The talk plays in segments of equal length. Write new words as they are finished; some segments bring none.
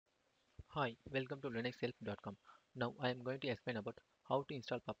Hi, welcome to linuxhelp.com. Now I am going to explain about how to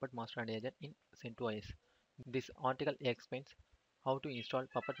install Puppet Master and Agent in CentOS. This article explains how to install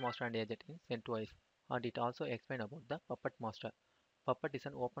Puppet Master and Agent in CentOS, and it also explains about the Puppet Master. Puppet is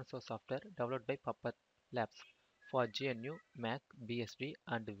an open source software developed by Puppet Labs for GNU, Mac, BSD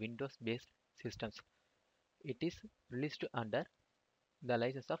and Windows based systems. It is released under the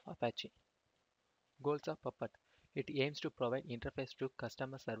license of Apache. Goals of Puppet. It aims to provide interface to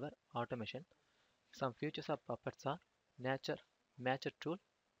customer server automation. Some features of Puppets are nature, matcher tool,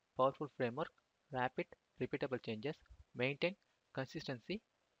 powerful framework, rapid, repeatable changes, maintain consistency,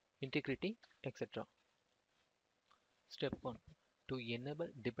 integrity, etc. Step 1. To enable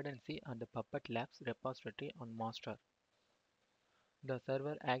dependency on the Puppet Labs repository on master. The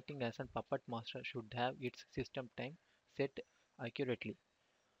server acting as a Puppet master should have its system time set accurately.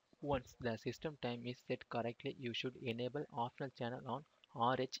 Once the system time is set correctly, you should enable optional channel on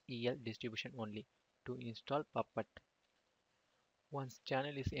RHEL distribution only to install Puppet. Once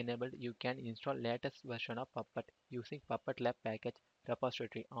channel is enabled, you can install latest version of Puppet using Puppet Lab package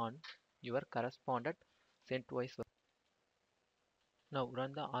repository on your correspondent CentOS version. Now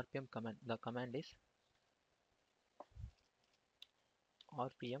run the RPM command. The command is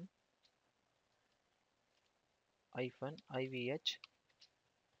RPM -ivh.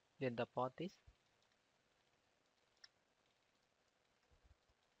 Then the path is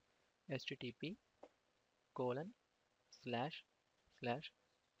http colon slash slash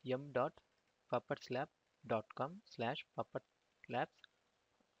m.puppetslab.com/puppetlabs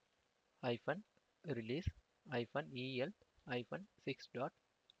hyphen release hyphen el hyphen 6 dot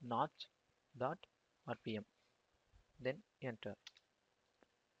notch dot rpm. Then enter.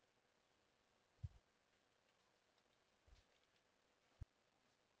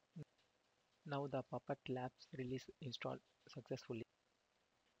 Now the Puppet Labs release installed successfully.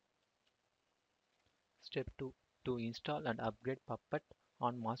 Step 2. To install and upgrade Puppet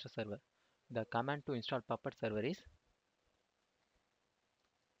on master server. The command to install Puppet server is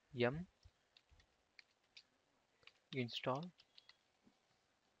yum install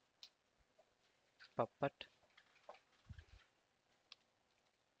puppet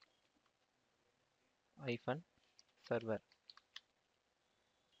hyphen server.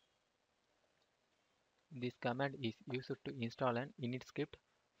 This command is used to install an init script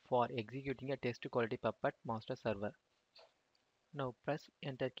for executing a test quality Puppet master server. Now press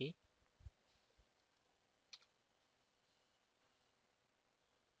enter key.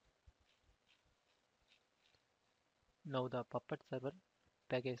 Now the Puppet server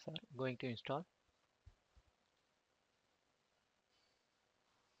packages are going to install.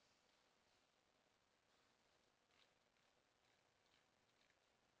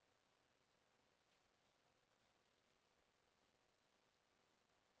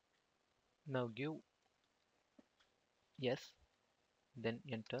 Now give yes, then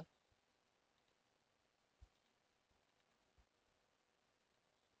enter.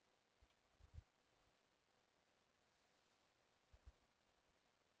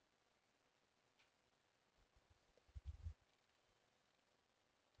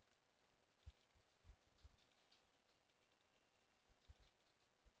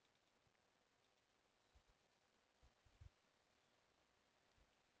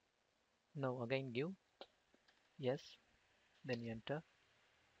 Now again give yes, then enter.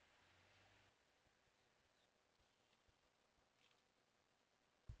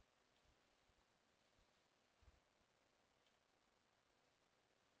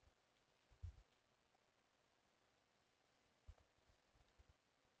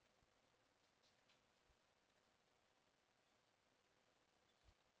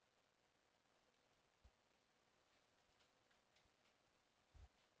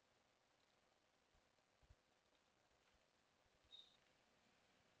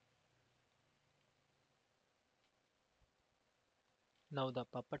 Now the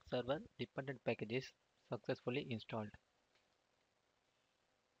Puppet server dependent package is successfully installed.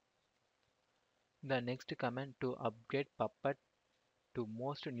 The next command to upgrade Puppet to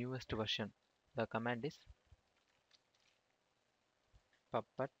most newest version. The command is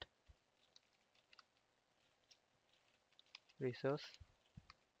puppet resource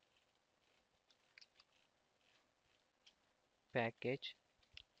package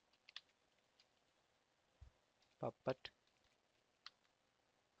puppet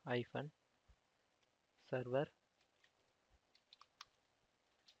hyphen server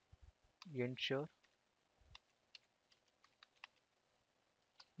ensure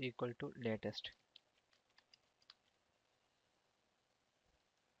equal to latest.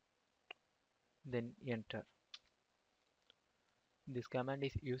 Then enter. This command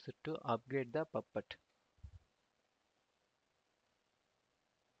is used to upgrade the Puppet.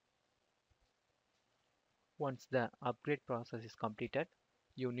 Once the upgrade process is completed,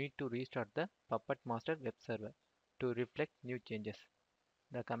 you need to restart the Puppet Master web server to reflect new changes.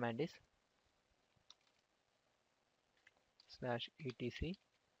 The command is /etc/init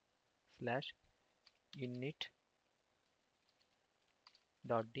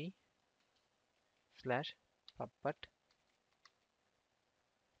 .d slash puppet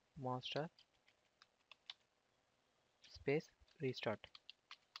master space restart.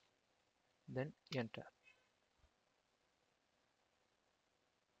 Then enter.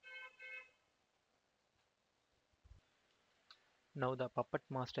 Now the Puppet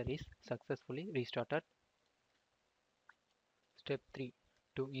Master is successfully restarted. Step 3.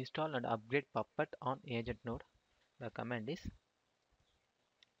 To install and upgrade Puppet on agent node, the command is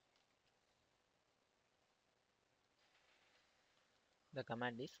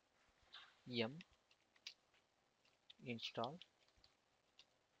yum install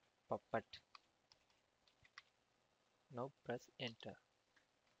puppet. Now press enter.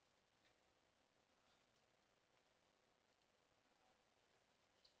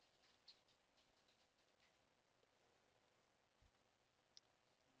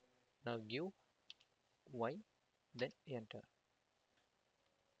 Now give y, then enter.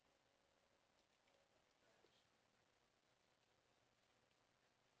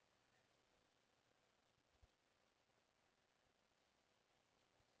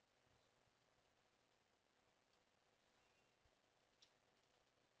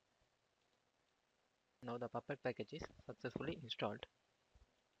 Now the Puppet package is successfully installed.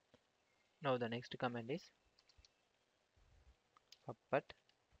 Now the next command is puppet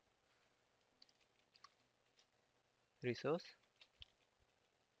resource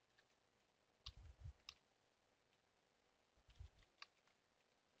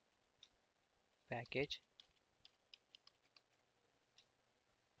package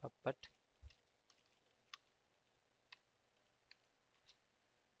puppet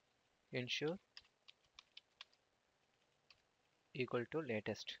ensure equal to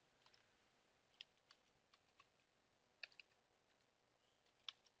latest.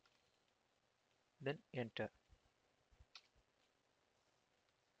 Then enter.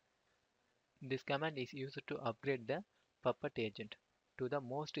 This command is used to upgrade the Puppet agent to the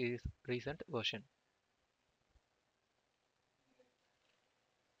most recent version.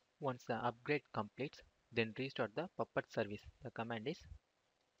 Once the upgrade completes, then restart the Puppet service. The command is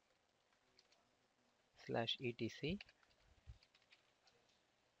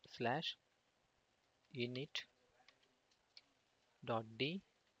 /etc/init.d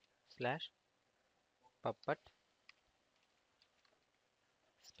slash puppet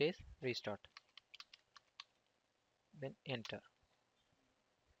space restart. Then enter.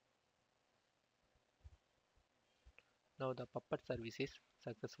 Now the Puppet service is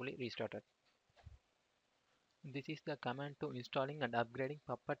successfully restarted. This is the command to installing and upgrading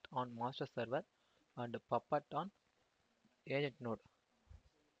Puppet on master server and Puppet on agent node.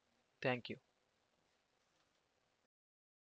 Thank you.